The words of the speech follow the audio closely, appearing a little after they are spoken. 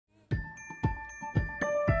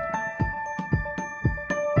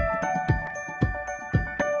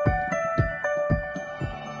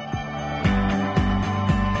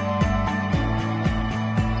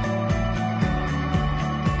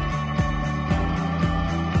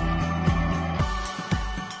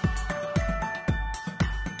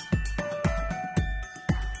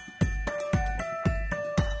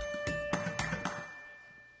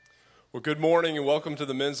Well, good morning and welcome to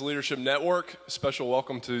the Men's Leadership Network. Special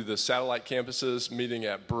welcome to the satellite campuses meeting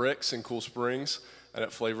at Bricks in Cool Springs and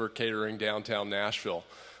at Flavor Catering downtown Nashville.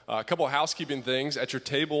 A couple of housekeeping things. At your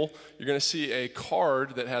table, you're going to see a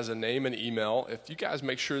card that has a name and email. If you guys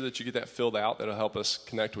make sure that you get that filled out, that'll help us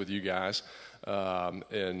connect with you guys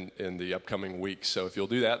in the upcoming weeks. So if you'll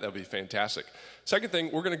do that, that'll be fantastic. Second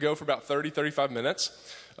thing, we're going to go for about 35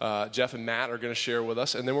 minutes. Jeff and Matt are going to share with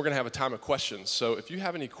us, and then we're going to have a time of questions. So if you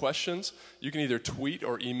have any questions, you can either tweet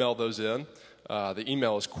or email those in. The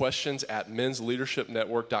email is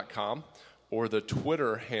questions@mensleadershipnetwork.com, or the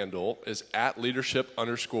Twitter handle is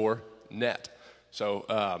 @leadership_net.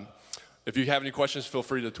 So if you have any questions, feel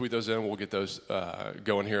free to tweet those in. We'll get those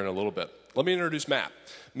going here in a little bit. Let me introduce Matt.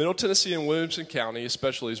 Middle Tennessee and Williamson County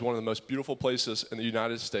especially is one of the most beautiful places in the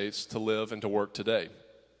United States to live and to work today.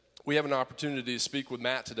 We have an opportunity to speak with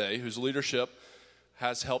Matt today, whose leadership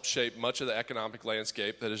has helped shape much of the economic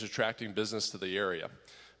landscape that is attracting business to the area.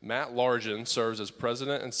 Matt Largent serves as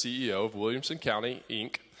president and CEO of Williamson County,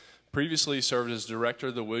 Inc. Previously served as director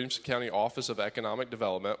of the Williamson County Office of Economic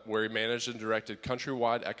Development, where he managed and directed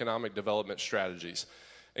countrywide economic development strategies,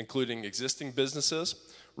 including existing businesses,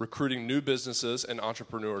 recruiting new businesses, and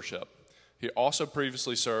entrepreneurship. He also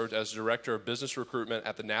previously served as director of business recruitment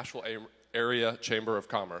at the Nashville Area Chamber of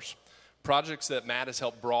Commerce. Projects that Matt has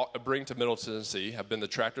helped bring to Middle Tennessee have been the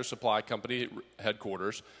Tractor Supply Company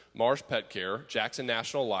headquarters, Mars Pet Care, Jackson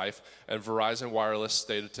National Life, and Verizon Wireless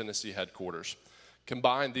State of Tennessee headquarters.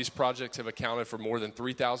 Combined, these projects have accounted for more than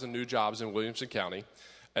 3,000 new jobs in Williamson County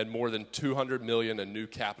and more than $200 million in new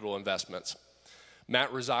capital investments.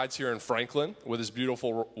 Matt resides here in Franklin with his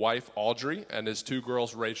beautiful wife, Audrey, and his two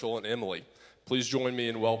girls, Rachel and Emily. Please join me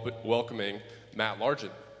in welcoming Matt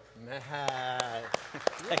Largent. Matt.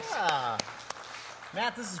 Yeah.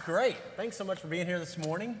 Matt, this is great. Thanks so much for being here this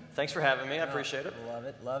morning. Thanks for having me. I appreciate it. Love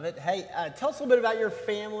it, love it. Hey, tell us a little bit about your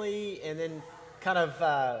family and then kind of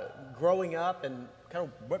growing up and kind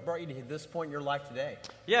of what brought you to this point in your life today.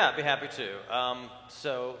 Yeah, I'd be happy to.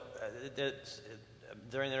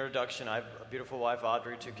 During the introduction, I have a beautiful wife,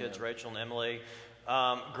 Audrey, two kids, Rachel and Emily.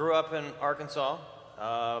 Grew up in Arkansas.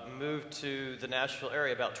 Moved to the Nashville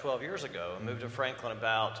area about 12 years ago. Moved to Franklin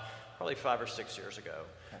about probably 5 or 6 years ago.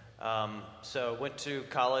 So went to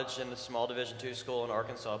college in a small Division II school in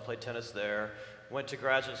Arkansas, played tennis there. Went to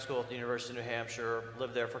graduate school at the University of New Hampshire,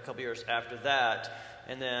 lived there for a couple years after that.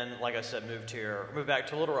 And then, like I said, moved back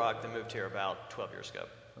to Little Rock, then moved here about 12 years ago.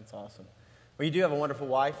 That's awesome. Well, you do have a wonderful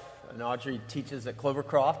wife, and Audrey teaches at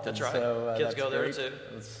Clovercroft. That's right. So, kids go there too.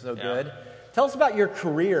 That's so good. Tell us about your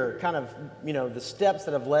career, kind of, the steps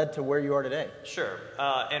that have led to where you are today. Sure.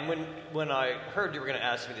 And when I heard you were going to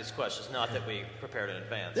ask me these questions, not that we prepared in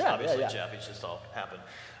advance, obviously, Jeff, it just all happened.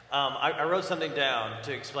 I wrote something down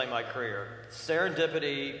to explain my career.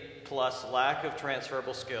 Serendipity plus lack of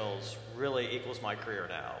transferable skills really equals my career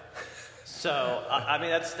now. So, I mean,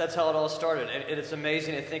 that's how it all started. And it's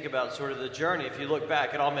amazing to think about sort of the journey. If you look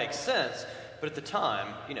back, it all makes sense. But at the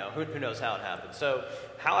time, who knows how it happened. So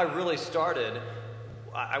how I really started,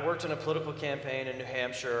 I worked in a political campaign in New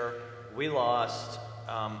Hampshire. We lost.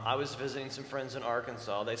 I was visiting some friends in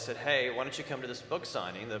Arkansas. They said, hey, why don't you come to this book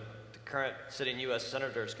signing? The current sitting U.S.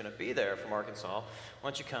 senator is going to be there from Arkansas. Why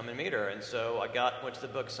don't you come and meet her? And so I went to the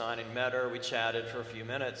book signing, met her. We chatted for a few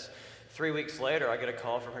minutes. 3 weeks later, I get a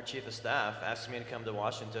call from her chief of staff asking me to come to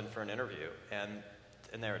Washington for an interview. And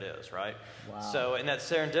there it is, right? Wow. So, and that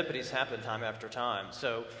serendipities happen time after time.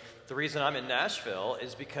 So the reason I'm in Nashville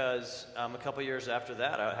is because a couple years after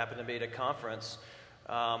that, I happened to be at a conference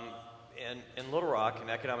in Little Rock in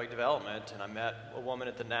economic development, and I met a woman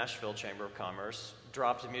at the Nashville Chamber of Commerce,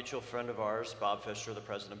 dropped a mutual friend of ours, Bob Fisher, the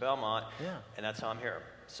president of Belmont, and that's how I'm here.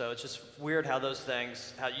 So it's just weird how those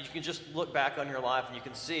things, how you can just look back on your life and you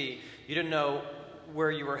can see you didn't know where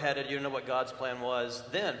you were headed, you didn't know what God's plan was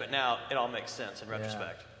then, but now it all makes sense in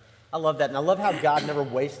retrospect. I love that, and I love how God never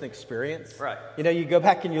wastes an experience. Right. You go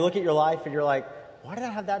back and you look at your life and you're like, why did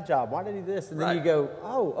I have that job? Why did I do this? And then you go,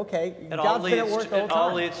 oh, okay, God's been at work the whole time. It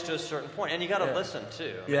all leads to a certain point, and you got to listen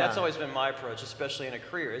too. I mean, that's always been my approach, especially in a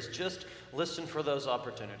career, is just listen for those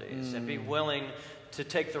opportunities and be willing to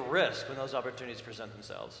take the risk when those opportunities present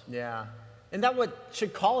themselves. Yeah. And that what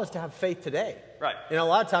should call us to have faith today. Right. A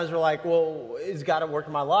lot of times we're like, well, is God at work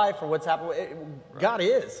in my life or what's happening? God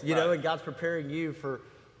is, know, and God's preparing you for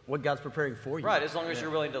what God's preparing for you. Right, as long as you're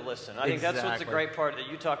willing to listen. I think that's what's the great part that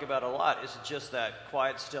you talk about a lot is just that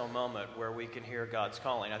quiet, still moment where we can hear God's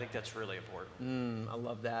calling. I think that's really important. I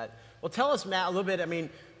love that. Well, tell us, Matt, a little bit. I mean,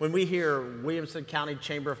 when we hear Williamson County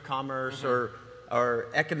Chamber of Commerce or or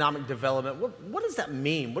economic development. What does that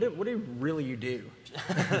mean? What do really you do?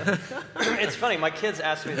 It's funny. My kids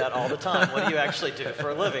ask me that all the time. What do you actually do for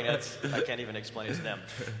a living? I can't even explain it to them.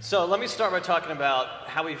 So let me start by talking about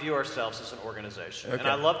how we view ourselves as an organization. Okay. And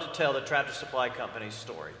I love to tell the Tractor Supply Company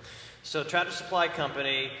story. So Tractor Supply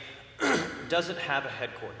Company doesn't have a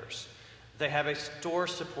headquarters. They have a store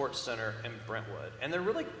support center in Brentwood. And they're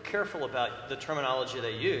really careful about the terminology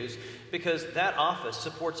they use because that office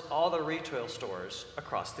supports all the retail stores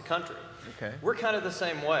across the country. Okay. We're kind of the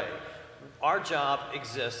same way. Our job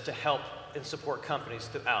exists to help and support companies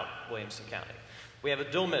throughout Williamson County. We have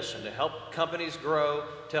a dual mission to help companies grow,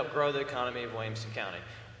 to help grow the economy of Williamson County.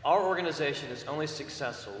 Our organization is only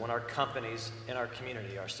successful when our companies in our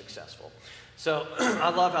community are successful. So I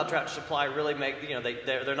love how Tractor Supply really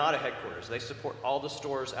they're not a headquarters. They support all the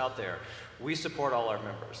stores out there. We support all our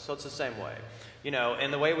members. So it's the same way.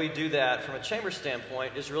 And the way we do that from a chamber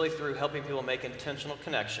standpoint is really through helping people make intentional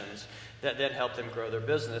connections that then help them grow their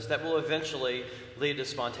business that will eventually lead to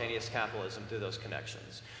spontaneous capitalism through those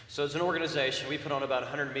connections. So as an organization, we put on about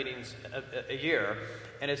 100 meetings a year,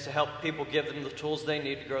 and it's to help people give them the tools they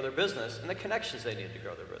need to grow their business and the connections they need to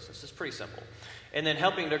grow their business. It's pretty simple. And then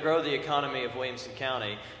helping to grow the economy of Williamson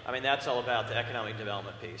County, that's all about the economic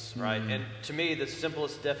development piece, right? And to me, the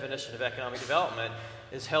simplest definition of economic development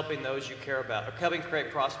is helping those you care about, or helping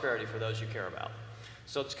create prosperity for those you care about.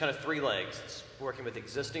 So it's kind of three legs. It's working with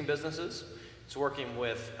existing businesses, it's working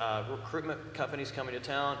with recruitment companies coming to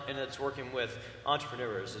town, and it's working with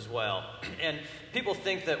entrepreneurs as well. And people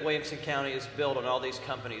think that Williamson County is built on all these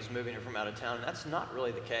companies moving from out of town, and that's not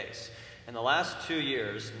really the case. In the last 2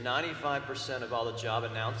 years, 95% of all the job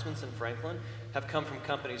announcements in Franklin have come from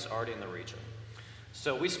companies already in the region.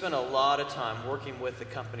 So we spend a lot of time working with the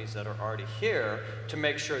companies that are already here to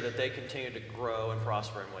make sure that they continue to grow and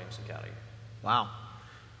prosper in Williamson County. Wow.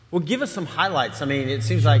 Well, give us some highlights. It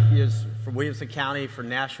seems like for Williamson County, for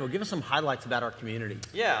Nashville, give us some highlights about our community.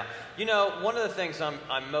 Yeah. One of the things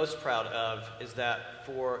I'm most proud of is that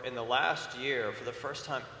in the last year, for the first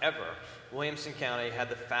time ever, Williamson County had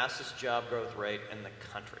the fastest job growth rate in the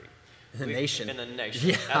country. In the nation. In the nation.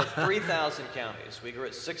 Yeah. Out of 3,000 counties, we grew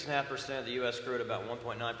at 6.5%. The U.S. grew at about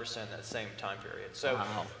 1.9% in that same time period. So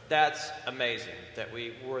wow. That's amazing that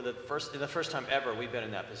we were the first time ever we've been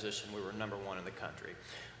in that position. We were number one in the country.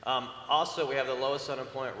 Also, we have the lowest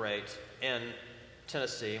unemployment rate in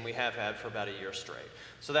Tennessee, and we have had for about a year straight.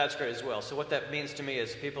 So that's great as well. So what that means to me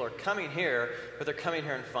is people are coming here, but they're coming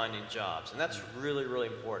here and finding jobs. And that's really, really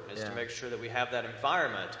important, is to make sure that we have that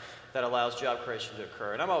environment that allows job creation to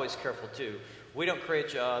occur. And I'm always careful, too. We don't create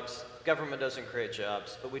jobs, government doesn't create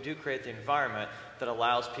jobs, but we do create the environment that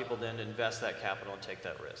allows people then to invest that capital and take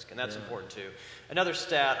that risk. And that's important, too. Another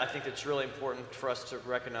stat I think that's really important for us to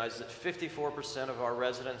recognize is that 54% of our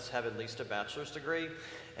residents have at least a bachelor's degree.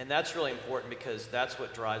 And that's really important because that's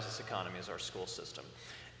what drives this economy, is our school system.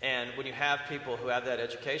 And when you have people who have that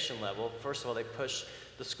education level, first of all, they push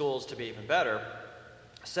the schools to be even better.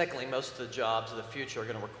 Secondly, most of the jobs of the future are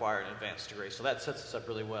going to require an advanced degree, so that sets us up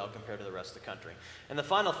really well compared to the rest of the country. And the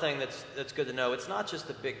final thing that's good to know, it's not just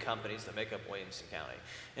the big companies that make up Williamson County.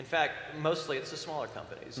 In fact, mostly it's the smaller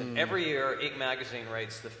companies. And every year, Inc. magazine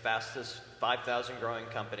rates the fastest 5,000 growing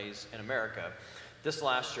companies in America. This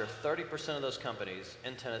last year, 30% of those companies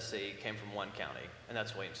in Tennessee came from one county, and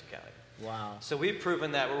that's Williamson County. Wow. So we've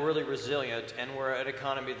proven that we're really resilient, and we're an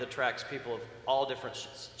economy that attracts people of all different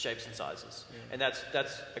shapes and sizes. And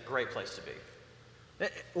that's a great place to be.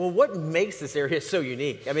 Well, what makes this area so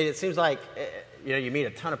unique? It seems like you meet a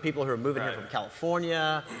ton of people who are moving here from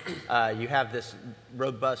California. You have this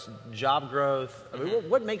robust job growth.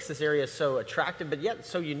 What makes this area so attractive but yet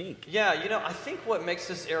so unique? Yeah, I think what makes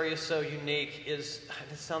this area so unique is,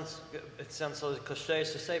 it sounds so cliche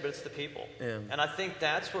to say, but it's the people. Yeah. And I think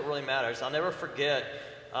that's what really matters. I'll never forget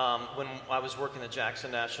when I was working the Jackson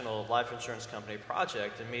National Life Insurance Company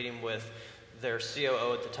project and meeting with their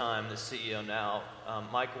COO at the time, the CEO now,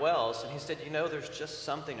 Mike Wells, and he said, there's just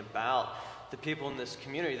something about the people in this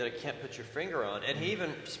community that I can't put your finger on. And he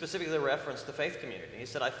even specifically referenced the faith community. He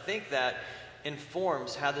said, I think that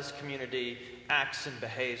informs how this community acts and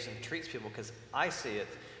behaves and treats people, because I see it,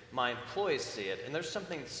 my employees see it, and there's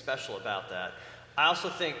something special about that. I also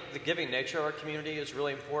think the giving nature of our community is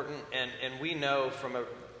really important, and we know from a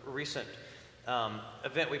recent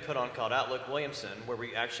event we put on called Outlook Williamson, where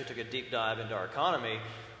we actually took a deep dive into our economy,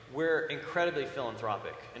 we're incredibly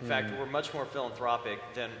philanthropic. In fact, we're much more philanthropic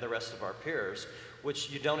than the rest of our peers,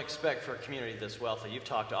 which you don't expect for a community this wealthy. You've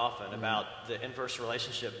talked often about the inverse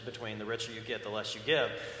relationship between the richer you get, the less you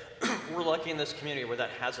give. We're lucky in this community where that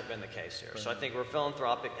hasn't been the case here. So I think we're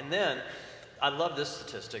philanthropic. And then I love this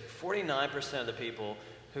statistic. 49% of the people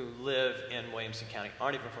who live in Williamson County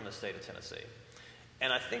aren't even from the state of Tennessee.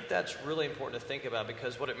 And I think that's really important to think about,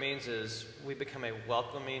 because what it means is we become a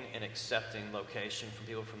welcoming and accepting location for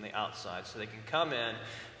people from the outside. So they can come in,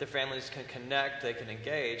 their families can connect, they can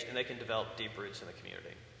engage, and they can develop deep roots in the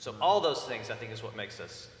community. So all those things, I think, is what makes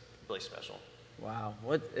us really special. Wow,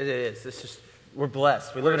 what it is. It's just, we're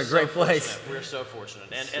blessed. We live in a great place. We're so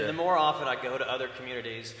fortunate. And the more often I go to other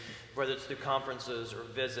communities, whether it's through conferences or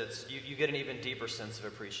visits, you get an even deeper sense of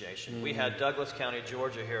appreciation. We had Douglas County,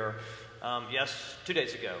 Georgia here 2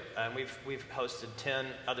 days ago, and we've hosted 10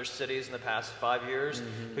 other cities in the past 5 years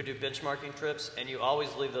who do benchmarking trips, and you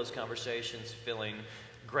always leave those conversations feeling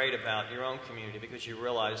great about your own community, because you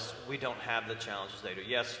realize we don't have the challenges they do.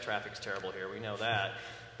 Yes, traffic's terrible here, we know that,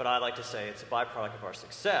 but I like to say it's a byproduct of our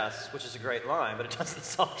success, which is a great line, but it doesn't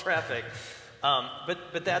solve traffic. But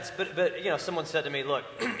you know, someone said to me, look,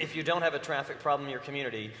 if you don't have a traffic problem in your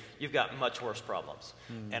community, you've got much worse problems.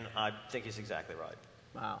 And I think he's exactly right.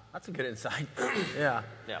 Wow, that's a good insight. Yeah.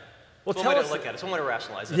 Yeah. Well, it's one way to look at it. It's one way to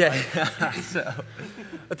rationalize it. Yeah. Right? So,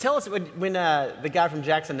 well, tell us, when the guy from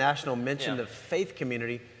Jackson National mentioned the faith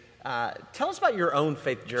community, tell us about your own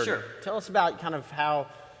faith journey. Sure. Tell us about kind of how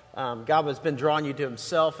God has been drawing you to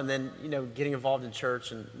himself, and then, you know, getting involved in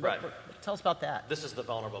church. And right. Tell us about that. This is the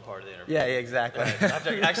vulnerable part of the interview. Yeah, exactly. Right. I have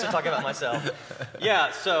to actually talk about myself.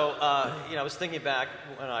 Yeah, so, you know, I was thinking back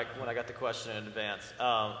when I got the question in advance.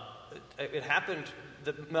 It happened,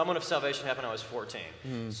 the moment of salvation happened when I was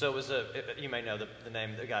 14. So it was you may know the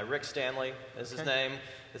name, the guy, Rick Stanley is his name.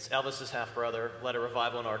 It's Elvis's half-brother, led a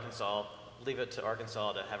revival in Arkansas. Leave it to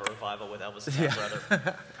Arkansas to have a revival with Elvis's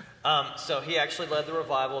half-brother. So he actually led the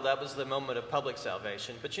revival. That was the moment of public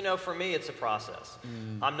salvation. But you know, for me, it's a process.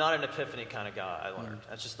 I'm not an epiphany kind of guy, I learned.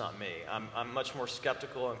 That's just not me. I'm much more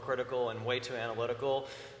skeptical and critical and way too analytical.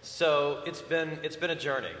 So it's been a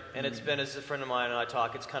journey. And it's been, as a friend of mine and I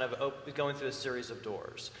talk, it's kind of going through a series of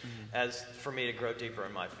doors as for me to grow deeper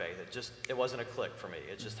in my faith. It wasn't a click for me.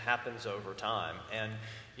 It just happens over time. And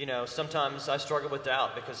you know, sometimes I struggle with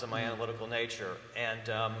doubt because of my analytical nature, and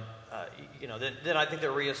you know, then I think there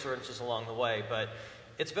are reassurances along the way. But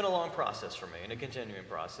it's been a long process for me, and a continuing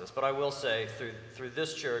process. But I will say, through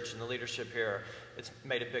this church and the leadership here, it's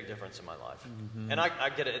made a big difference in my life. And I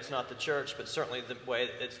get it; it's not the church, but certainly the way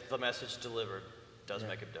the message delivered does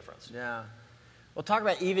make a difference. Yeah. Well, talk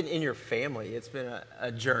about even in your family. It's been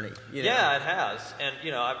a journey. You know? Yeah, it has, and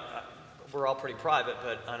you know, we're all pretty private,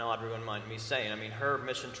 but I know Audrey wouldn't mind me saying, I mean, her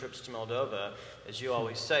mission trips to Moldova, as you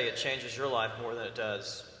always say, it changes your life more than it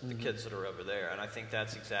does the kids that are over there. And I think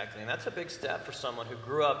that's exactly, and that's a big step for someone who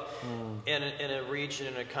grew up in a region,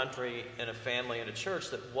 in a country, in a family, in a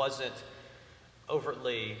church that wasn't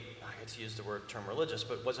overtly, I hate to use the term religious,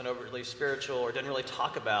 but wasn't overtly spiritual or didn't really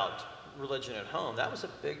talk about religion at home. That was a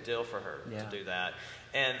big deal for her to do that.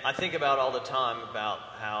 And I think about all the time about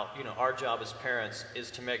how, you know, our job as parents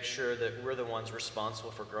is to make sure that we're the ones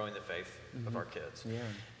responsible for growing the faith of our kids. Yeah.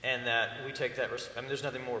 And that we take that, I mean, there's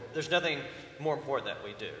nothing more important that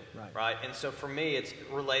we do, right? And so for me, it's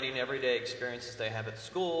relating everyday experiences they have at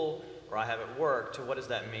school or I have at work to what does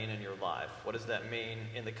that mean in your life? What does that mean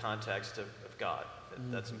in the context of God?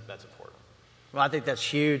 That's important. Well, I think that's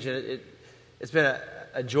huge. And it's been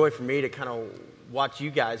a joy for me to kind of watch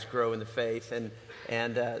you guys grow in the faith and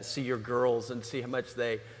see your girls and see how much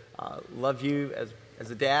they love you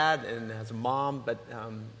as a dad and as a mom. But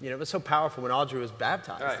you know, it was so powerful when Audrey was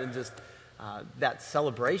baptized and just that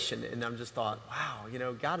celebration. And I'm just thought, wow, you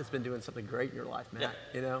know, God has been doing something great in your life, Matt. Yeah.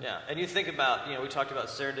 You know. Yeah. And you think about, you know, we talked about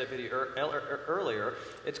serendipity earlier.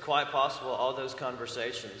 It's quite possible all those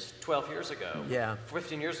conversations 12 years ago,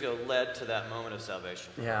 15 years ago, led to that moment of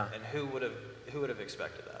salvation. For her. And who would have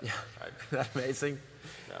expected that? Yeah. Right? That's amazing.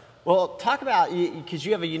 Yeah. Well, talk about, because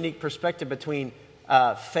you have a unique perspective between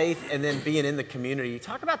faith and then being in the community.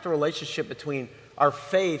 Talk about the relationship between our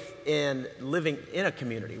faith and living in a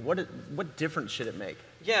community. What difference should it make?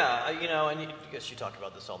 Yeah, you know, and I guess you talk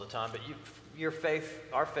about this all the time, but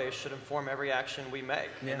our faith should inform every action we make,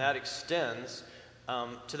 and that extends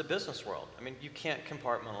to the business world. I mean, you can't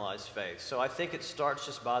compartmentalize faith. So I think it starts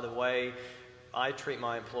just by the way I treat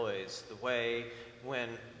my employees, the way when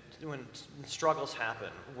struggles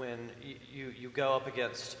happen, when you go up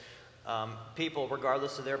against people,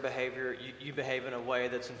 regardless of their behavior, you behave in a way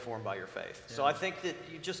that's informed by your faith. Yeah. So I think that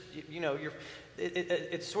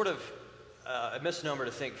it's sort of a misnomer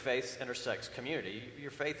to think faith intersects community.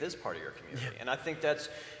 Your faith is part of your community, and I think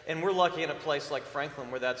and we're lucky in a place like Franklin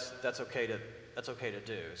where that's okay to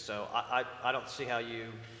do. So I don't see how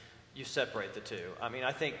you separate the two. I mean,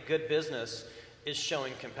 I think good business is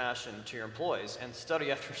showing compassion to your employees, and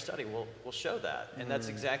study after study will show that, and that's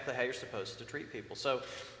exactly how you're supposed to treat people. So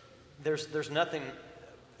there's nothing,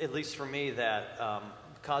 at least for me, that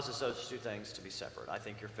causes those two things to be separate. I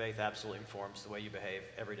think your faith absolutely informs the way you behave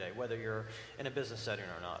every day, whether you're in a business setting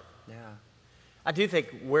or not. Yeah. I do think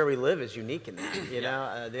where we live is unique in that. You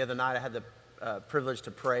know, the other night I had the privilege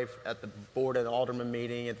to pray at the board and alderman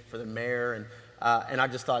meeting and for the mayor, and I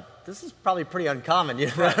just thought, this is probably pretty uncommon, you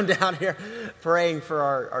know, that I'm down here praying for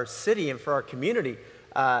our city and for our community.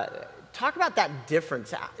 Talk about that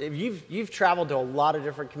difference. You've traveled to a lot of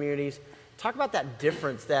different communities. Talk about that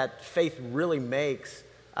difference that faith really makes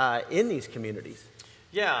in these communities.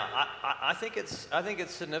 Yeah, I think it's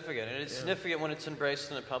significant, and it's significant when it's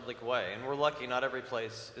embraced in a public way. And we're lucky; not every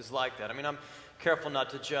place is like that. I mean, I'm careful not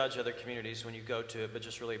to judge other communities when you go to it, but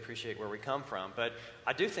just really appreciate where we come from. But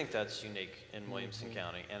I do think that's unique in Williamson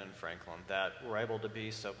County and in Franklin, that we're able to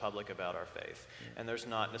be so public about our faith, and there's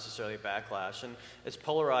not necessarily a backlash. And as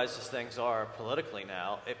polarized as things are politically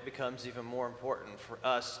now, it becomes even more important for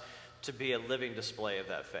us to be a living display of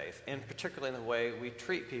that faith, and particularly in the way we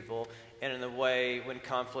treat people, and in the way when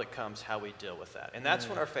conflict comes, how we deal with that. And that's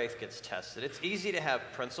when our faith gets tested. It's easy to have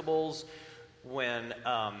principles when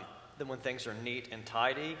things are neat and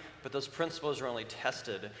tidy, but those principles are only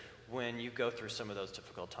tested when you go through some of those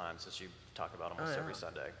difficult times, as you talk about almost every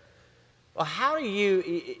Sunday. Well, how do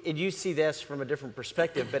you see this from a different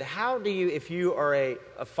perspective, but how do you, if you are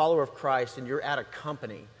a follower of Christ and you're at a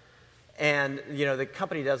company, and you know the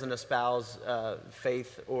company doesn't espouse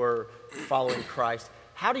faith or following Christ,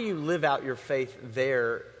 how do you live out your faith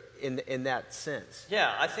there in that sense?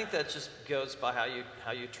 Yeah, I think that just goes by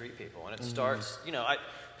how you treat people, and it starts. You know,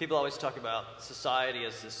 people always talk about society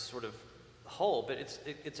as this sort of whole, but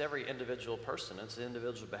it's every individual person. It's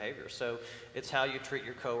individual behavior. So it's how you treat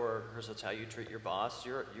your coworkers. It's how you treat your boss.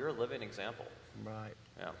 You're a living example. Right.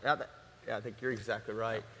 Yeah. Yeah, I think you're exactly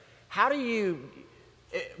right. How do you?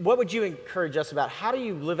 What would you encourage us about? How do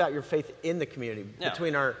you live out your faith in the community,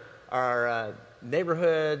 between our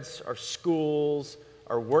neighborhoods, our schools,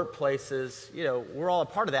 our workplaces? You know, we're all a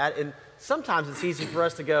part of that, and sometimes it's easy for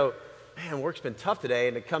us to go, man, work's been tough today,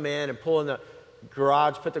 and to come in and pull in the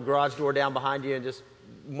garage, put the garage door down behind you, and just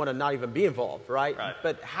want to not even be involved, right?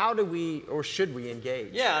 But how do we, or should we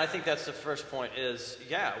engage? Yeah, I think that's the first point is,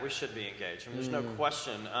 we should be engaged. I mean, there's no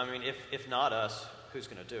question. I mean, if not us, who's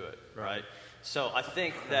going to do it, right? So I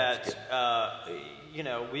think that, you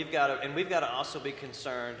know, we've got to also be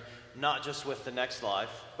concerned not just with the next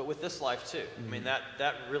life, but with this life too. I mean,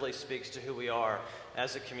 that really speaks to who we are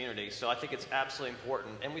as a community. So I think it's absolutely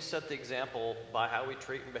important. And we set the example by how we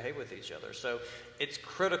treat and behave with each other. So it's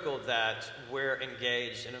critical that we're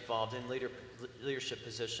engaged and involved in leadership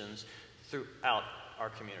positions throughout our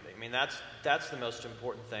community. I mean, that's the most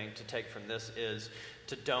important thing to take from this, is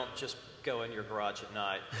to don't just go in your garage at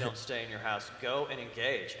night, don't stay in your house, go and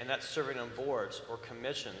engage. And that's serving on boards or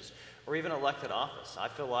commissions or even elected office. I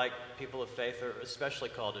feel like people of faith are especially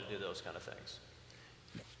called to do those kind of things.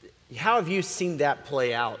 How have you seen that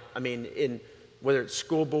play out? I mean, in whether it's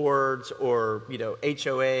school boards or, you know,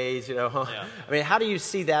 HOAs, you know, I mean, how do you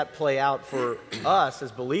see that play out for us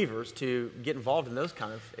as believers to get involved in those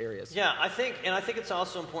kind of areas? Yeah, I think it's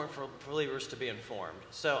also important for believers to be informed.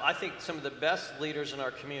 So I think some of the best leaders in our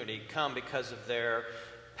community come because of their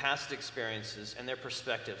past experiences and their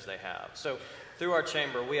perspectives they have. So through our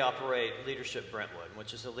chamber, we operate Leadership Brentwood,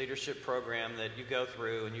 which is a leadership program that you go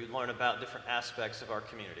through and you learn about different aspects of our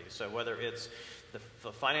community. So whether it's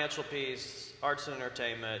the financial piece, arts and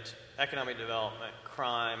entertainment, economic development,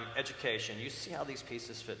 crime, education, you see how these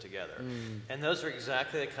pieces fit together. And those are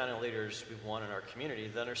exactly the kind of leaders we want in our community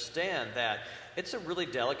that understand that it's a really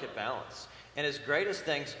delicate balance. And as great as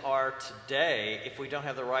things are today, if we don't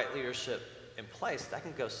have the right leadership in place, that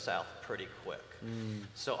can go south pretty quick.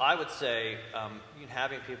 So I would say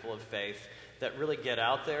having people of faith that really get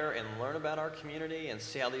out there and learn about our community and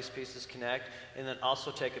see how these pieces connect, and then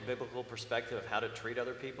also take a biblical perspective of how to treat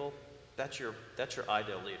other people, that's your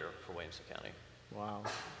ideal leader for Williamson County. Wow.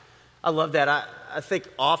 I love that. I think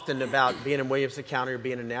often about being in Williamson County or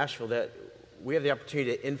being in Nashville that we have the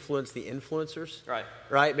opportunity to influence the influencers.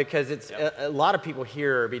 Right? Because it's a lot of people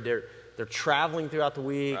here, I mean, they're traveling throughout the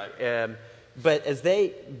week, but as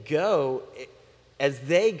they go,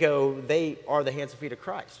 they are the hands and feet of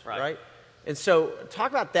Christ, right? And so talk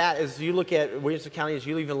about that as you look at Williamson County, as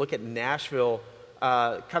you even look at Nashville,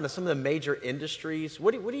 kind of some of the major industries.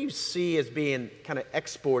 What do you see as being kind of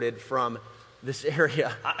exported from this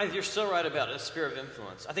area. You're so right about it, a sphere of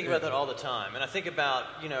influence. I think about that all the time. And I think about,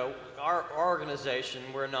 our organization,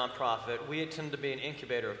 we're a nonprofit. We tend to be an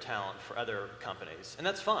incubator of talent for other companies. And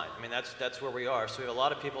that's fine. I mean, that's where we are. So we have a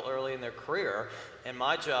lot of people early in their career, and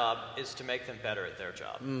my job is to make them better at their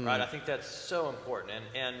job, right? I think that's so important.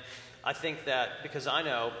 And I think that because I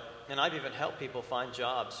know, and I've even helped people find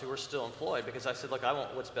jobs who are still employed because I said, look, I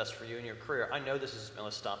want what's best for you in your career. I know this is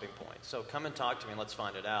a stopping point. So come and talk to me and let's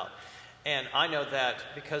find it out. And I know that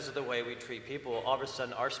because of the way we treat people, all of a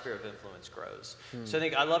sudden our sphere of influence grows. So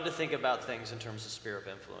I love to think about things in terms of sphere of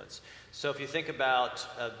influence. So if you think about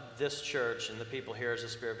this church and the people here as a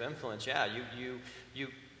sphere of influence, yeah,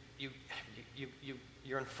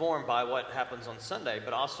 you're informed by what happens on Sunday,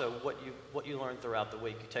 but also what you learn throughout the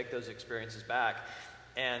week. You take those experiences back,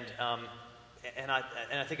 and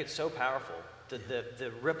I think it's so powerful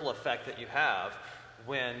the ripple effect that you have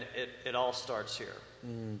when it all starts here.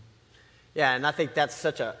 Yeah, and I think that's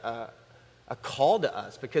such a call to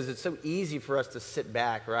us because it's so easy for us to sit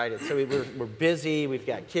back, right? We're busy, we've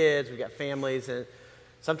got kids, we've got families, and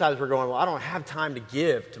sometimes we're going, well, I don't have time to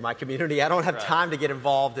give to my community. I don't have time to get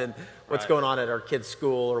involved in what's going on at our kids'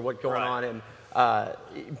 school or what's going on in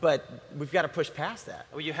but we've got to push past that.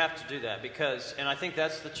 Well, you have to do that because, and I think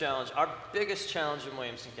that's the challenge. Our biggest challenge in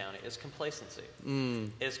Williamson County is complacency.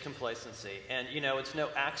 And, it's no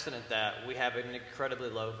accident that we have an incredibly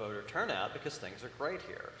low voter turnout because things are great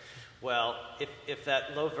here. Well, if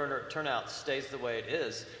that low voter turnout stays the way it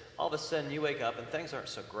is, all of a sudden you wake up and things aren't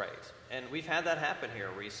so great. And we've had that happen here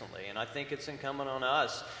recently. And I think it's incumbent on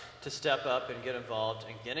us to step up and get involved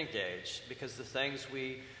and get engaged because the things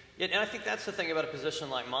and I think that's the thing about a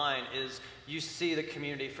position like mine is you see the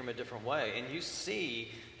community from a different way, and you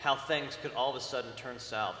see how things could all of a sudden turn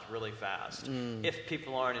south really fast if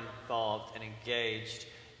people aren't involved and engaged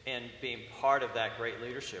and being part of that great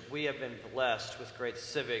leadership. We have been blessed with great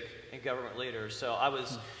civic and government leaders. So I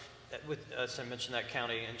was, as I mentioned, that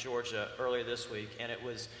county in Georgia earlier this week, and it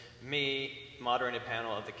was me moderating a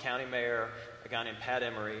panel of the county mayor, a guy named Pat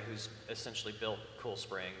Emery, who's essentially built Cool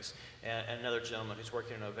Springs, and another gentleman who's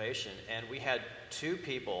working in Ovation. And we had two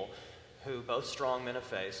people who, both strong men of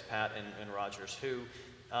faith, Pat and Rogers, who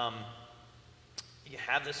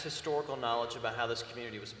have this historical knowledge about how this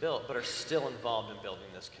community was built, but are still involved in building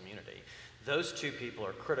this community. Those two people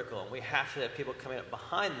are critical, and we have to have people coming up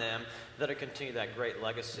behind them that are continue that great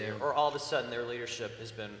legacy, or all of a sudden their leadership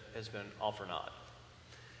has been all for naught.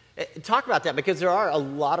 Talk about that because there are a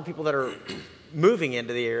lot of people that are moving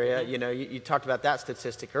into the area. You talked about that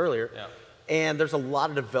statistic earlier. Yeah. And there's a lot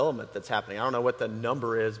of development that's happening. I don't know what the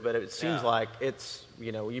number is, but it seems like it's,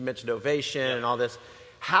 you mentioned Ovation and all this.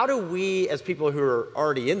 How do we, as people who are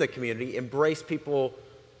already in the community, embrace people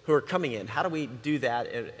who are coming in? How do we do that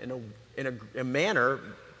in a manner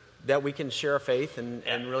that we can share our faith and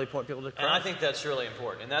really point people to Christ? And I think that's really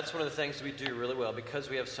important. And that's one of the things we do really well because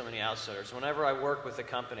we have so many outsiders. Whenever I work with a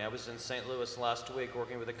company, I was in St. Louis last week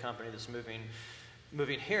working with a company that's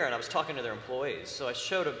moving here, and I was talking to their employees. So I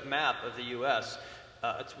showed a map of the U.S.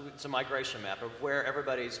 It's a migration map of where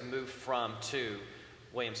everybody's moved from to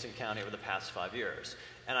Williamson County over the past 5 years.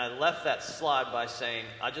 And I left that slide by saying,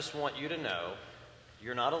 I just want you to know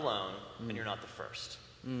you're not alone and you're not the first.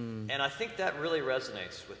 And I think that really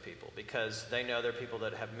resonates with people because they know there are people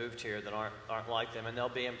that have moved here that aren't like them, and they'll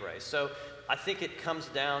be embraced. So I think it comes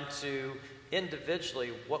down to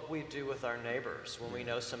individually what we do with our neighbors when we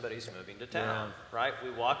know somebody's moving to town, right?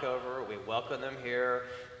 We walk over, we welcome them here,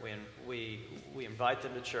 we invite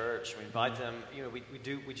them to church, we invite them,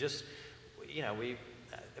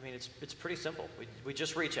 it's pretty simple. We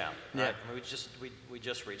just reach out, right? I mean, we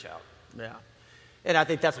just reach out. Yeah. And I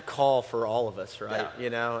think that's a call for all of us, right?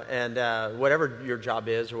 Yeah. And whatever your job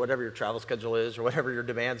is or whatever your travel schedule is or whatever your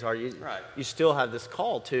demands are, you still have this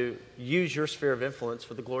call to use your sphere of influence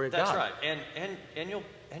for the glory of God. That's right. And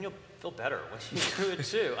you'll feel better when you do it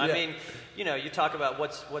too. I mean, you talk about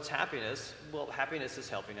what's happiness. Well, happiness is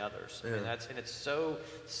helping others. I mean, it's so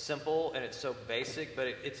simple and it's so basic, but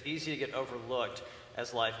it's easy to get overlooked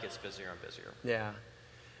as life gets busier and busier. Yeah.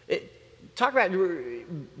 Talk about,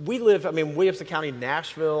 we live, Williamson County,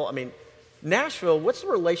 Nashville. Nashville, what's the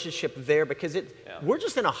relationship there? Because we're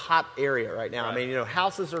just in a hot area right now. Right.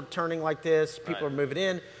 Houses are turning like this, people are moving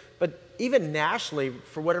in. But even nationally,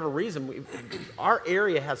 for whatever reason, our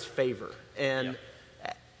area has favor. And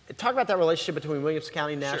Talk about that relationship between Williamson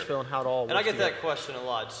County, Nashville, and how it all works And I get together. that question a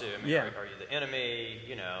lot too. I mean, Yeah. are you the enemy?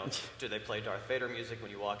 You know, do they play Darth Vader music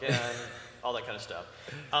when you walk in? All that kind of stuff.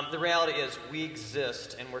 The reality is we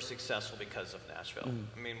exist and we're successful because of Nashville.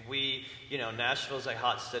 I mean, Nashville is a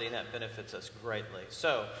hot city and that benefits us greatly.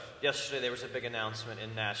 So yesterday there was a big announcement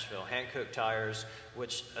in Nashville. Hankook Tires,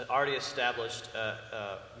 which already established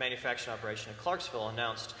a manufacturing operation in Clarksville,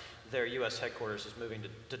 announced their U.S. headquarters is moving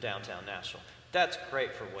to downtown Nashville. That's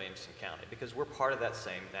great for Williamson County because we're part of that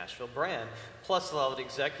same Nashville brand. Plus, a lot of the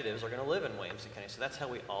executives are going to live in Williamson County, so that's how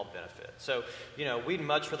we all benefit. So, we'd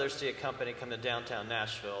much rather see a company come to downtown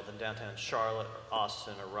Nashville than downtown Charlotte, or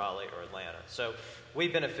Austin, or Raleigh, or Atlanta. So, we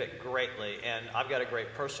benefit greatly, and I've got a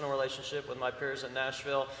great personal relationship with my peers in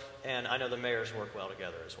Nashville, and I know the mayors work well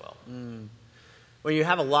together as well. Well, you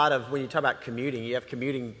have a lot of, when you talk about commuting, you have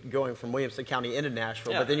commuting going from Williamson County into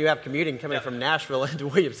Nashville, Yeah. but then you have commuting coming from Nashville into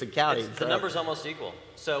Williamson County. The number's almost equal,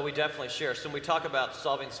 so we definitely share. So when we talk about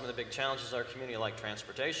solving some of the big challenges in our community, like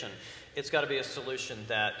transportation, it's got to be a solution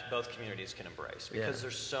that both communities can embrace because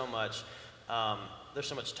there's so much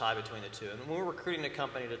tie between the two. And when we're recruiting a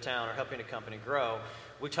company to town or helping a company grow,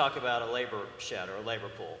 we talk about a labor shed or a labor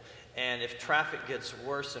pool. And if traffic gets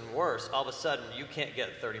worse and worse, all of a sudden you can't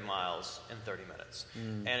get 30 miles in 30 minutes.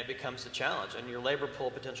 And it becomes a challenge, and your labor pool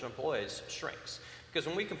of potential employees shrinks. Because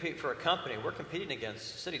when we compete for a company, we're competing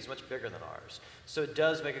against cities much bigger than ours. So it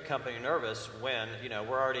does make a company nervous when,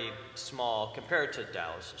 we're already small compared to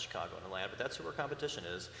Dallas and Chicago and Atlanta, but that's who our competition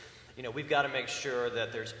is. We've got to make sure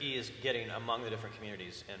that there's ease getting among the different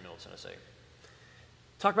communities in Middle Tennessee.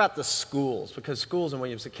 Talk about the schools, because schools in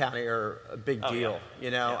Williamson County are a big deal.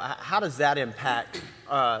 How does that impact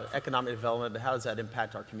economic development, but how does that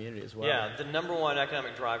impact our community as well? Yeah, the number one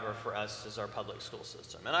economic driver for us is our public school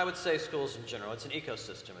system. And I would say schools in general, it's an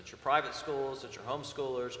ecosystem. It's your private schools, it's your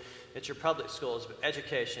homeschoolers, it's your public schools, but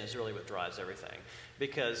education is really what drives everything.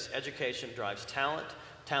 Because education drives talent,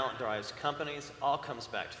 talent drives companies, all comes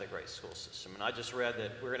back to the great school system. And I just read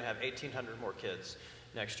that we're going to have 1,800 more kids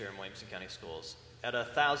next year in Williamson County schools. At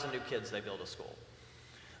 1,000 new kids, they build a school.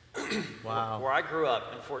 Wow. Where I grew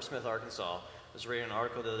up in Fort Smith, Arkansas, I was reading an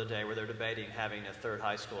article the other day where they're debating having a third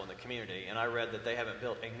high school in the community, and I read that they haven't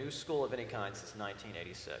built a new school of any kind since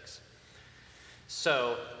 1986.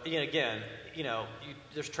 So,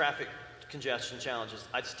 there's traffic congestion challenges.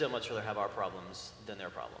 I'd still much rather have our problems than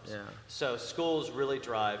their problems. Yeah. So schools really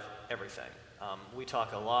drive everything. We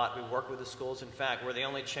talk a lot. We work with the schools. In fact, we're the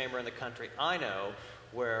only chamber in the country I know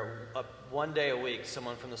where one day a week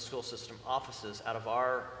someone from the school system offices out of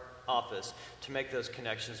our office to make those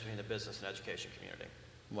connections between the business and education community.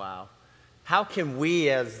 Wow. How can we,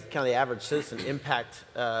 as kind of the average citizen, impact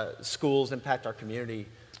schools, impact our community?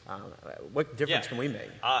 What difference can we make?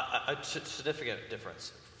 A significant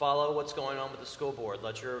difference. Follow what's going on with the school board.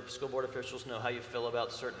 Let your school board officials know how you feel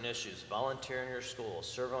about certain issues. Volunteer in your school.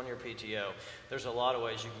 Serve on your PTO. There's a lot of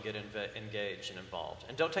ways you can get engaged and involved.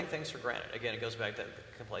 And don't take things for granted. Again, it goes back to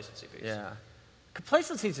that complacency piece. Yeah.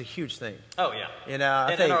 Complacency is a huge thing. Oh, yeah. In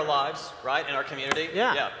our lives, right? In our community.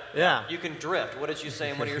 Yeah. You can drift. What did you say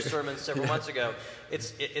in one of your sermons several months ago?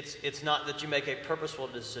 It's not that you make a purposeful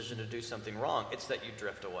decision to do something wrong. It's that you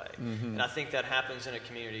drift away. Mm-hmm. And I think that happens in a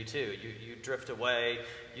community, too. You drift away.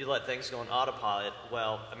 You let things go on autopilot.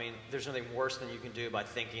 Well, there's nothing worse than you can do by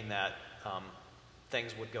thinking that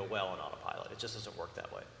things would go well on autopilot. It just doesn't work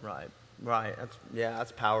that way. Right.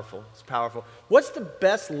 That's powerful. It's powerful. What's the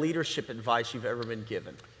best leadership advice you've ever been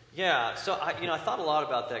given? Yeah, so I thought a lot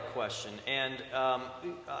about that question, and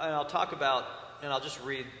I'll talk about, and I'll just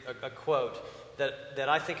read a quote that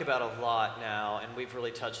I think about a lot now, and we've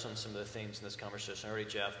really touched on some of the themes in this conversation already,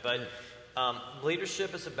 Jeff. But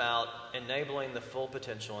leadership is about enabling the full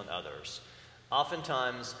potential in others.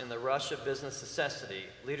 Oftentimes, in the rush of business necessity,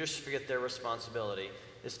 leaders forget their responsibility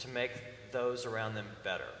is to make those around them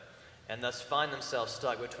better, and thus find themselves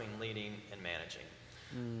stuck between leading and managing.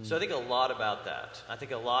 So I think a lot about that. I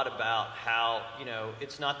think a lot about how,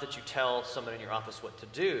 it's not that you tell someone in your office what to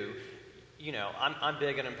do. I'm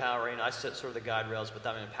big on empowering. I set sort of the guide rails, but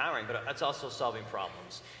I'm empowering, but it's also solving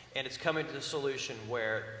problems. And it's coming to the solution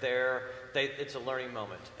where it's a learning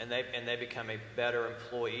moment, and they become a better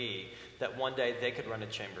employee that one day they could run a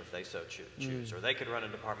chamber if they so choose, or they could run a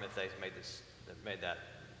department if they made that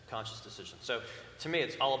conscious decision. So to me,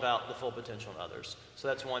 it's all about the full potential in others. So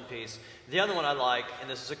that's one piece. The other one I like, and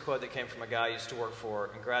this is a quote that came from a guy I used to work for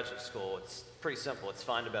in graduate school. It's pretty simple. It's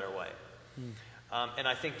find a better way. And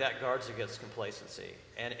I think that guards against complacency.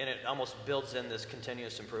 And it almost builds in this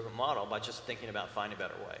continuous improvement model by just thinking about find a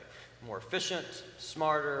better way. More efficient,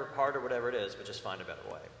 smarter, harder, whatever it is, but just find a better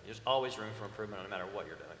way. There's always room for improvement no matter what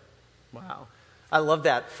you're doing. Wow. I love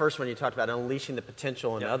that first one you talked about, unleashing the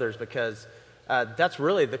potential in others, because that's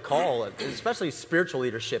really the call, especially spiritual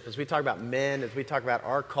leadership. As we talk about men, as we talk about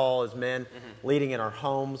our call as men, leading in our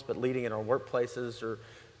homes, but leading in our workplaces or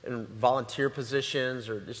in volunteer positions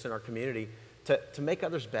or just in our community, to make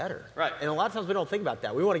others better. Right. And a lot of times we don't think about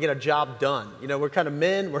that. We want to get a job done. You know, we're kind of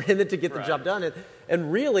men, we're in it to get the job done.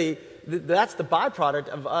 And really, that's the byproduct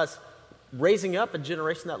of us raising up a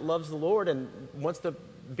generation that loves the Lord and wants to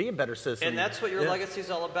be a better citizen. And that's what your legacy is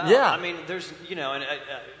all about. Yeah. I mean, there's, you know, and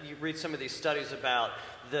you read some of these studies about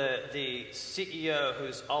the CEO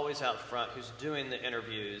who's always out front, who's doing the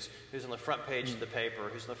interviews, who's on the front page of the paper,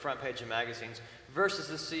 who's on the front page of magazines, versus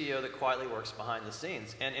the CEO that quietly works behind the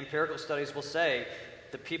scenes. And empirical studies will say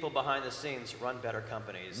the people behind the scenes run better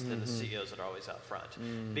companies than the CEOs that are always out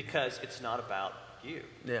front, because it's not about you.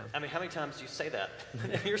 Yeah. I mean, how many times do you say that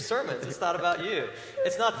in your sermons? It's not about you.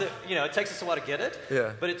 It's not that, you know, it takes us a while to get it,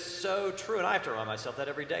 but it's so true, and I have to remind myself that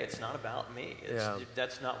every day. It's not about me.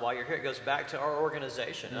 That's not why you're here. It goes back to our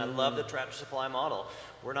organization, and I love the Tractor Supply model.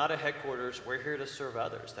 We're not a headquarters. We're here to serve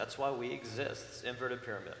others. That's why we exist. It's inverted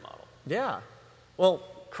pyramid model. Yeah. Well,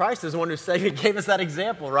 Christ is the one who saved. He gave us that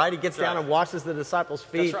example, right? He gets down and washes the disciples'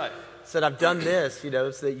 feet. That's right. Said, I've done this, you know,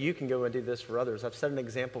 so that you can go and do this for others. I've set an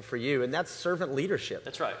example for you. And that's servant leadership.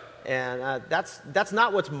 That's right. And that's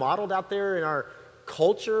not what's modeled out there in our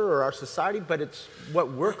culture or our society, but it's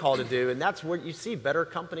what we're called to do. And that's what you see: better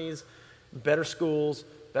companies, better schools,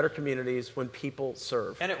 better communities when people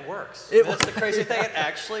serve. And it works. That's the crazy thing. It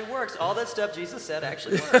actually works. All that stuff Jesus said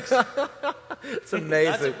actually works. It's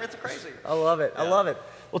amazing. It's crazy. I love it. Yeah. I love it.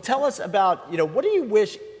 Well, tell us about, you know, what do you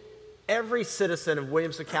wish every citizen of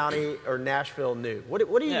Williamson County or Nashville knew? What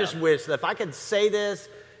do you just wish that if I could say this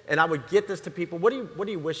and I would get this to people, what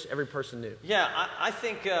do you wish every person knew? Yeah, I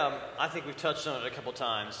think we've touched on it a couple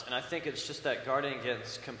times, and I think it's just that guarding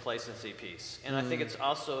against complacency piece. And I think it's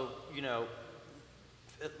also, you know,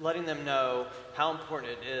 letting them know how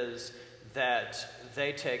important it is that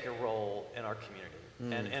they take a role in our community.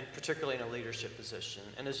 And particularly in a leadership position.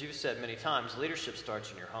 And as you've said many times, leadership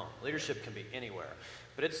starts in your home. Leadership can be anywhere.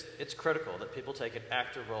 But it's critical that people take an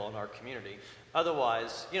active role in our community.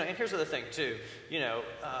 Otherwise, you know, and here's the other thing too, you know,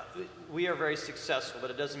 we are very successful, but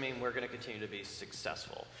it doesn't mean we're going to continue to be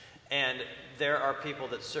successful. And there are people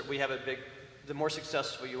that we have the more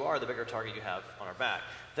successful you are, the bigger target you have on our back.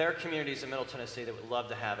 There are communities in Middle Tennessee that would love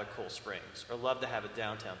to have a Cool Springs, or love to have a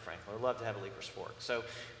downtown Franklin, or love to have a Leapers Fork. So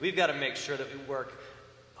we've got to make sure that we work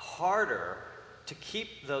harder to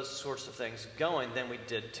keep those sorts of things going than we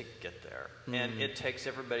did to get there. And it takes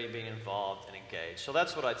everybody being involved and engaged. So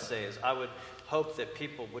that's what I'd say is I would hope that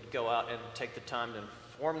people would go out and take the time to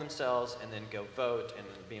inform themselves and then go vote and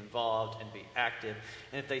be involved and be active.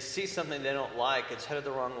 And if they see something they don't like, it's headed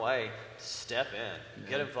the wrong way, step in,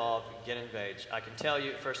 get involved, get engaged. I can tell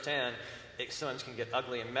you firsthand, sometimes can get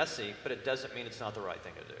ugly and messy, but it doesn't mean it's not the right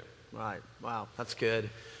thing to do. Right. Wow, that's good.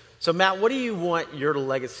 So Matt, what do you want your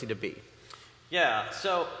legacy to be? Yeah,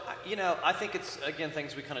 so, you know, I think it's, again,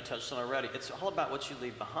 things we kind of touched on already. It's all about what you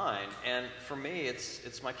leave behind. And for me,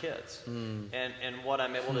 it's my kids and what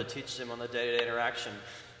I'm able to teach them on the day-to-day interaction.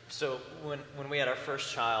 So when we had our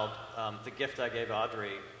first child, the gift I gave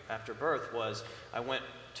Audrey after birth was I went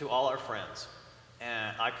to all our friends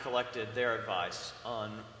and I collected their advice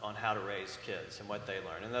on how to raise kids and what they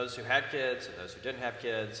learned. And those who had kids and those who didn't have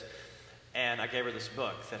kids. And I gave her this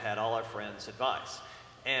book that had all our friends' advice.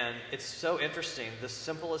 And it's so interesting. The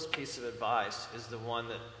simplest piece of advice is the one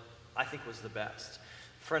that I think was the best.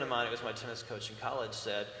 A friend of mine, who was my tennis coach in college,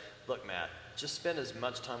 said, look, Matt, just spend as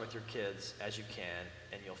much time with your kids as you can,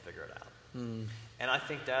 and you'll figure it out. And I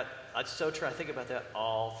think that's so true. I think about that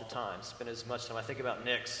all the time. Spend as much time. I think about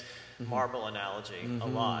Nick's marble analogy a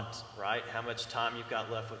lot, right? How much time you've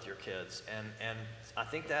got left with your kids. And I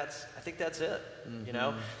think that's it, you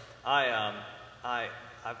know? I've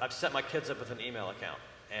set my kids up with an email account,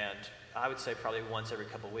 and I would say probably once every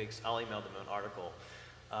couple of weeks, I'll email them an article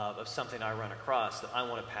of something I run across that I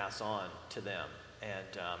want to pass on to them,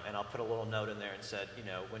 and I'll put a little note in there and said, you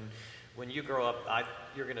know, when you grow up,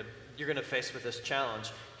 you're gonna face with this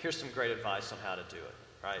challenge. Here's some great advice on how to do it,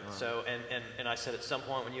 right? Wow. So and I said at some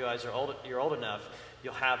point when you guys are you're old enough,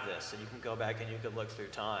 you'll have this, and you can go back and you can look through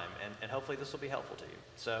time, and hopefully this will be helpful to you.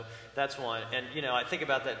 So that's one. And, you know, I think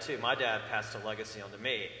about that, too. My dad passed a legacy on to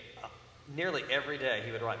me. Nearly every day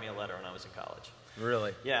he would write me a letter when I was in college.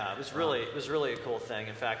 Really? Yeah, it was really a cool thing.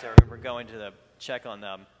 In fact, I remember going to check on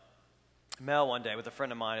mail one day with a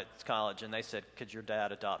friend of mine at college, and they said, could your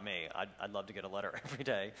dad adopt me? I'd love to get a letter every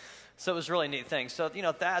day. So it was a really neat thing. So, you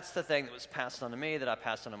know, that's the thing that was passed on to me that I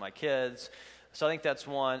passed on to my kids. So I think that's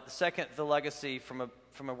one. Second, the legacy from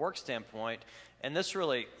a work standpoint And this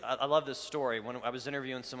really, I love this story. When I was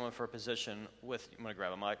interviewing someone for a position with, I'm going to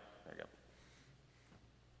grab a mic. There you go.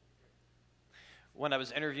 When I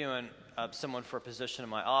was interviewing someone for a position in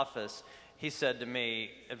my office, he said to me,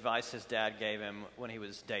 advice his dad gave him when he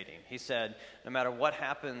was dating. He said, no matter what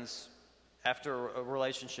happens after a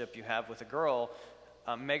relationship you have with a girl,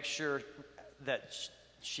 make sure that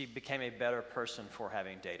she became a better person for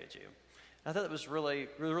having dated you. And I thought that was really,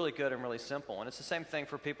 really, really good and really simple. And it's the same thing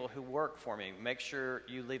for people who work for me. Make sure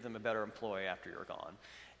you leave them a better employee after you're gone.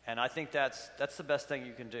 And I think that's the best thing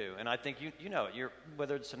you can do. And I think you know it.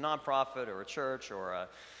 Whether it's a nonprofit or a church or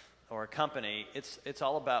a company, it's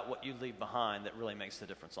all about what you leave behind that really makes the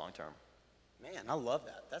difference long term. Man, I love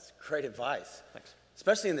that. That's great advice. Thanks.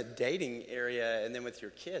 Especially in the dating area and then with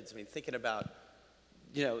your kids. I mean, thinking about,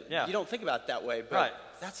 you don't think about it that way, but right.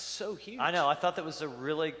 That's so huge. I know. I thought that was a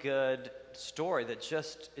really good story that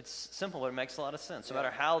it's simple, but it makes a lot of sense. No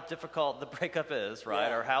matter how difficult the breakup is,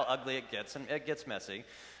 right, or how ugly it gets, and it gets messy,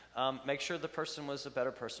 make sure the person was a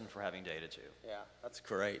better person for having dated you. Yeah, that's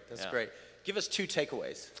great. That's great. Give us 2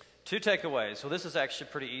 takeaways. 2 takeaways. Well, this is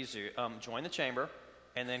actually pretty easy. Join the chamber,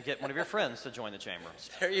 and then get one of your friends to join the chamber.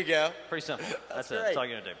 There you go. Pretty simple. That's it. Great. That's all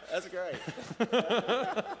you're going to do. That's great.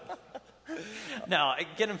 Now,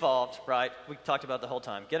 get involved, right? We talked about the whole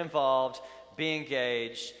time. Get involved, be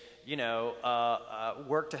engaged,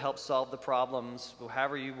 work to help solve the problems.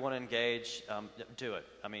 However you want to engage, do it.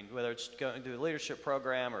 I mean, whether it's going to a leadership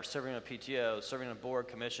program or serving on a PTO, serving on a board,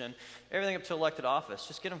 commission, everything up to elected office,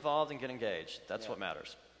 just get involved and get engaged. That's what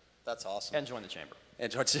matters. That's awesome. And join the chamber.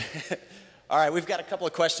 All right, we've got a couple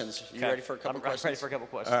of questions. You ready for a couple of questions? I'm ready for a couple of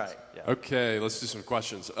questions. All right. Yeah. Okay, let's do some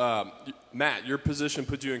questions. Matt, your position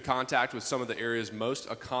put you in contact with some of the area's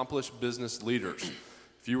most accomplished business leaders.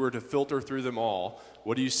 If you were to filter through them all,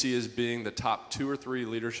 what do you see as being the top 2 or 3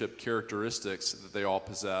 leadership characteristics that they all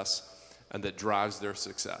possess and that drives their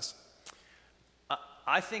success?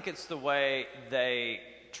 I think it's the way they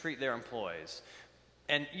treat their employees.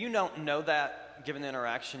 And you don't know that given the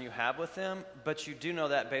interaction you have with them, but you do know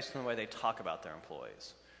that based on the way they talk about their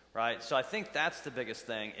employees, right? So I think that's the biggest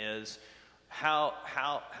thing is how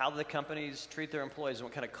the companies treat their employees and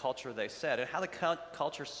what kind of culture they set, and how the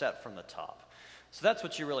culture's set from the top. So that's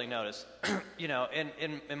what you really notice.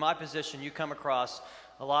 In my position, you come across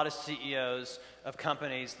a lot of CEOs of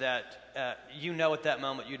companies that at that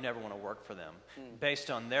moment you'd never want to work for them, based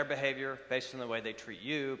on their behavior, based on the way they treat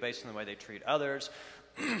you, based on the way they treat others.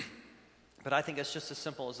 But I think it's just as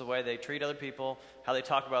simple as the way they treat other people, how they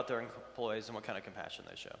talk about their employees, and what kind of compassion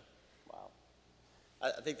they show. Wow.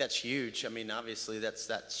 I think that's huge. I mean, obviously, that's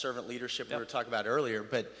that servant leadership we were talking about earlier.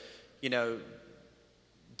 But,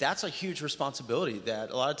 that's a huge responsibility that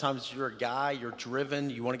a lot of times you're a guy, you're driven,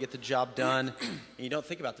 you want to get the job done, and you don't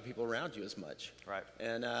think about the people around you as much. Right.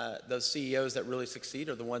 And those CEOs that really succeed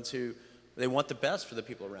are the ones who they want the best for the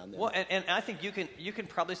people around them. Well, and I think you can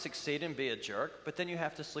probably succeed and be a jerk, but then you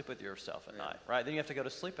have to sleep with yourself at night, right? Then you have to go to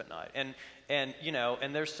sleep at night. And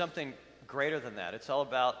there's something greater than that. It's all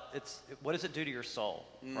about what does it do to your soul,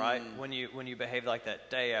 right? When you behave like that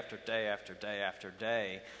day after day after day after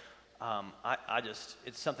day.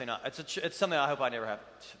 It's something I hope I never have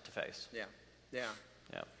to face. Yeah.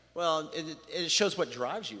 Well, it shows what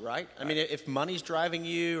drives you, right? I mean, if money's driving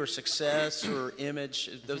you, or success, or image,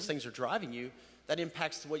 if those things are driving you, that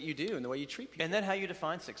impacts what you do and the way you treat people. And then how you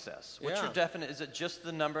define success. What's your definition? Is it just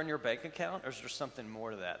the number in your bank account, or is there something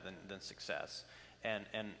more to that than success? And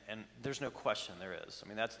there's no question there is. I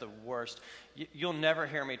mean, that's the worst. You'll never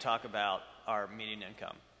hear me talk about our median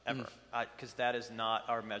income, ever, because that is not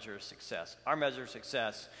our measure of success. Our measure of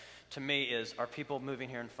success, to me, is are people moving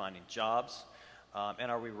here and finding jobs?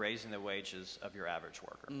 And are we raising the wages of your average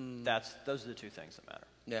worker? Those are the 2 things that matter.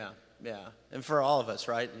 Yeah. And for all of us,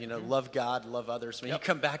 right? Love God, love others. I mean, you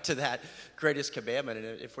come back to that greatest commandment,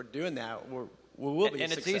 and if we're doing that, we will be a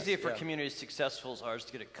And it's success. easy for communities successful as ours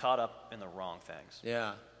to get caught up in the wrong things.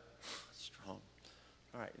 Yeah. Strong.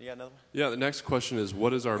 All right, you got another one? Yeah, the next question is,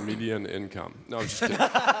 what is our median income? No, I'm just kidding.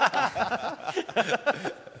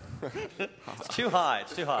 It's too high.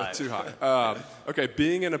 It's too high. Too high. Okay,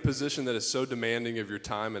 being in a position that is so demanding of your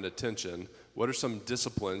time and attention, what are some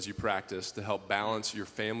disciplines you practice to help balance your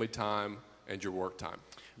family time and your work time?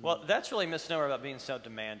 Well, that's really a misnomer about being so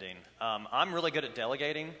demanding. I'm really good at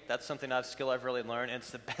delegating. That's something skill I've really learned. And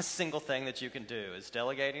it's the best single thing that you can do is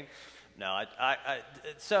delegating. No,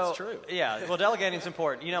 so it's true. Yeah, well, delegating's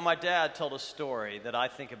important. My dad told a story that I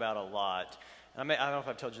think about a lot. I don't know if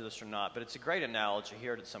I've told you this or not, but it's a great analogy. I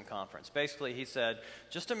heard it at some conference. Basically, he said,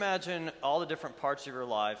 just imagine all the different parts of your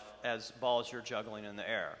life as balls you're juggling in the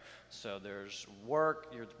air. So there's work,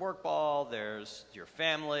 your work ball, there's your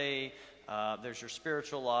family, There's your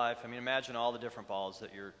spiritual life. I mean, imagine all the different balls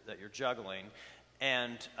that you're juggling.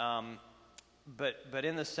 And but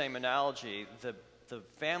in the same analogy, the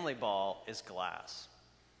family ball is glass.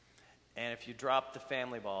 And if you drop the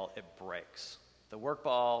family ball, it breaks. The work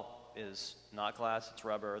ball is not glass, it's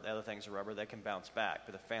rubber. The other things are rubber. They can bounce back,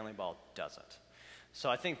 but the family ball doesn't. So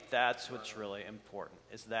I think that's what's really important,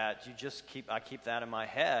 is that you just I keep that in my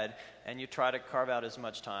head, and you try to carve out as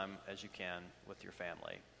much time as you can with your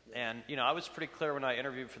family. And, I was pretty clear when I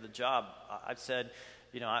interviewed for the job. I said,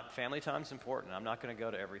 family time's important. I'm not going to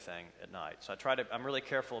go to everything at night. So I'm really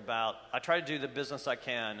careful I try to do the business I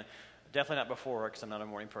can, definitely not before work because I'm not a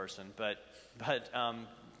morning person, but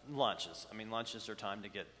lunches. I mean, lunches are time to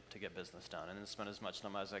get business done, and then spend as much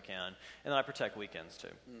time as I can. And then I protect weekends too.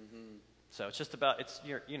 Mm-hmm. So it's just about,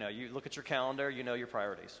 you look at your calendar, your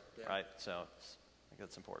priorities, right? So I think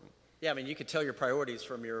that's important. Yeah, I mean, you could tell your priorities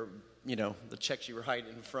from your, the checks you write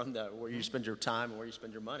and from where you spend your time and where you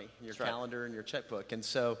spend your money, your calendar and your checkbook. And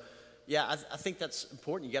so, yeah, I think that's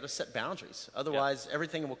important. You got to set boundaries. Otherwise,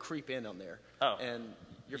 everything will creep in on there. Oh. And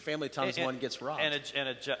your family time's one gets robbed. And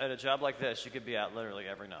at a job like this, you could be out literally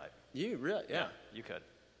every night. You really? Yeah. You could.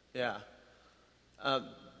 Yeah.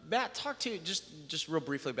 Matt, talk to just real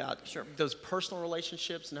briefly about those personal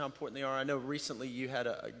relationships and how important they are. I know recently you had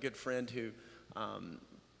a good friend who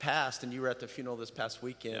passed, and you were at the funeral this past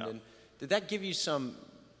weekend. Yeah. And did that give you some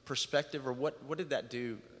perspective, or what did that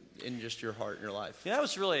do in just your heart and your life? Yeah, that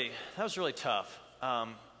was really tough.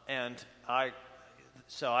 And I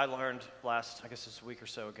learned I guess this week or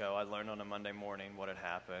so ago, I learned on a Monday morning what had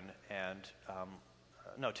happened,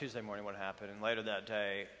 and Tuesday morning what happened, and later that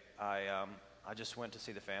day, I just went to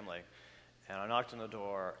see the family, and I knocked on the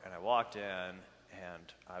door, and I walked in,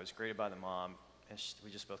 and I was greeted by the mom, and we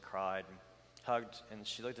just both cried and hugged, and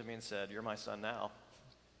she looked at me and said, "You're my son now."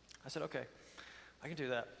 I said, "Okay, I can do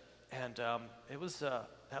that." And that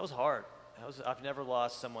was hard. I've never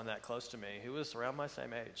lost someone that close to me who was around my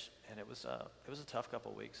same age, and it was a tough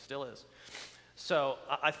couple of weeks, still is. So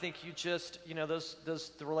I think you just,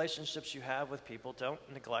 the relationships you have with people, don't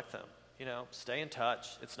neglect them. Stay in touch.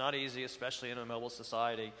 It's not easy, especially in a mobile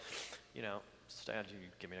society. You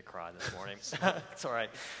give me a cry this morning. It's all right.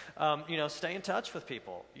 Stay in touch with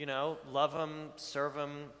people. Love them, serve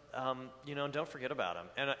them. And don't forget about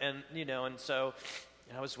them. And so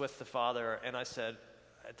I was with the father, and I said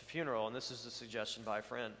at the funeral, and this is a suggestion by a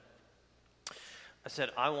friend. I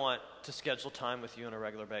said, I want to schedule time with you on a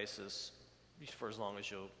regular basis for as long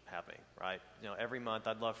as you'll have me, right? Every month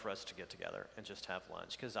I'd love for us to get together and just have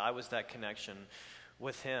lunch, because I was that connection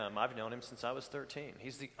with him. I've known him since I was 13.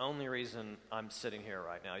 He's the only reason I'm sitting here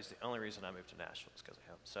right now. He's the only reason I moved to Nashville is because of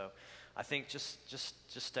him. So I think just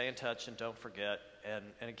stay in touch and don't forget. And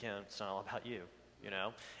again, it's not all about you,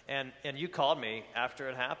 And you called me after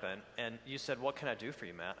it happened, and you said, "What can I do for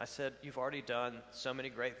you, Matt?" I said, "You've already done so many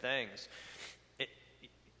great things."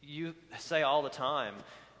 You say all the time,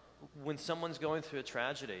 when someone's going through a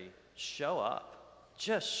tragedy, show up.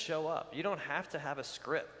 Just show up. You don't have to have a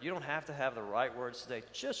script. You don't have to have the right words today.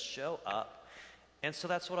 Just show up. And so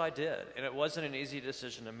that's what I did. And it wasn't an easy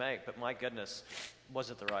decision to make, but my goodness, was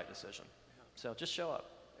it the right decision? So just show up.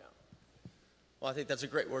 Yeah. Well, I think that's a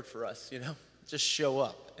great word for us, Just show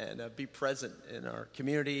up and be present in our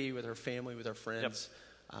community, with our family, with our friends.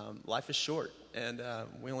 Yep. Life is short, and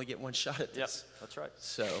we only get one shot at this. Yep, that's right.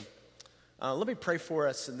 So let me pray for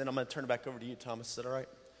us, and then I'm going to turn it back over to you, Thomas. Is that all right?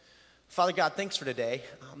 Father God, thanks for today.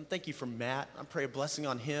 Thank you for Matt. I pray a blessing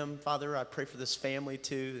on him. Father, I pray for this family,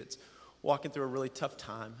 too, that's walking through a really tough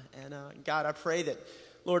time. And God, I pray that,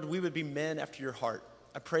 Lord, we would be men after your heart.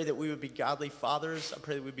 I pray that we would be godly fathers. I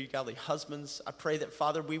pray that we would be godly husbands. I pray that,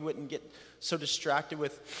 Father, we wouldn't get so distracted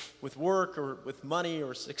with work or with money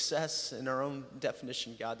or success in our own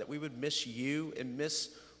definition, God, that we would miss you and miss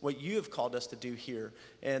what you have called us to do here.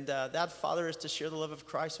 And that, Father, is to share the love of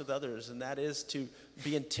Christ with others, and that is to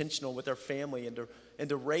be intentional with our family and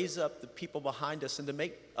to raise up the people behind us and to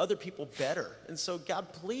make other people better. And so,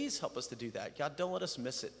 God, please help us to do that. God, don't let us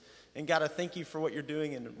miss it. And God, I thank you for what you're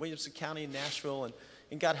doing in Williamson County and Nashville.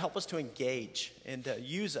 And God, help us to engage and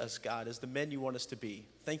use us, God, as the men you want us to be.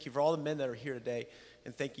 Thank you for all the men that are here today.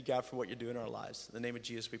 And thank you, God, for what you're doing in our lives. In the name of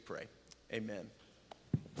Jesus, we pray. Amen.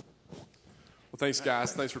 Well, thanks,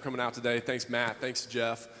 guys. Thanks for coming out today. Thanks, Matt. Thanks,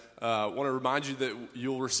 Jeff. I want to remind you that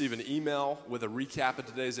you'll receive an email with a recap of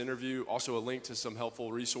today's interview, also a link to some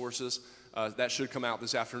helpful resources. That should come out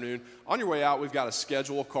this afternoon. On your way out, we've got a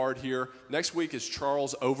schedule card here. Next week is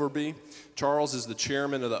Charles Overby. Charles is the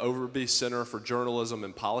chairman of the Overby Center for Journalism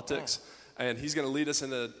and Politics. and he's going to lead us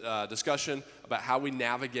in a discussion about how we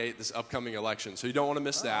navigate this upcoming election. So you don't want to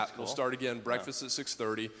miss that. Cool. We'll start again, breakfast at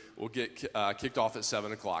 6:30. We'll get kicked off at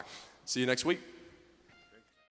 7 o'clock. See you next week.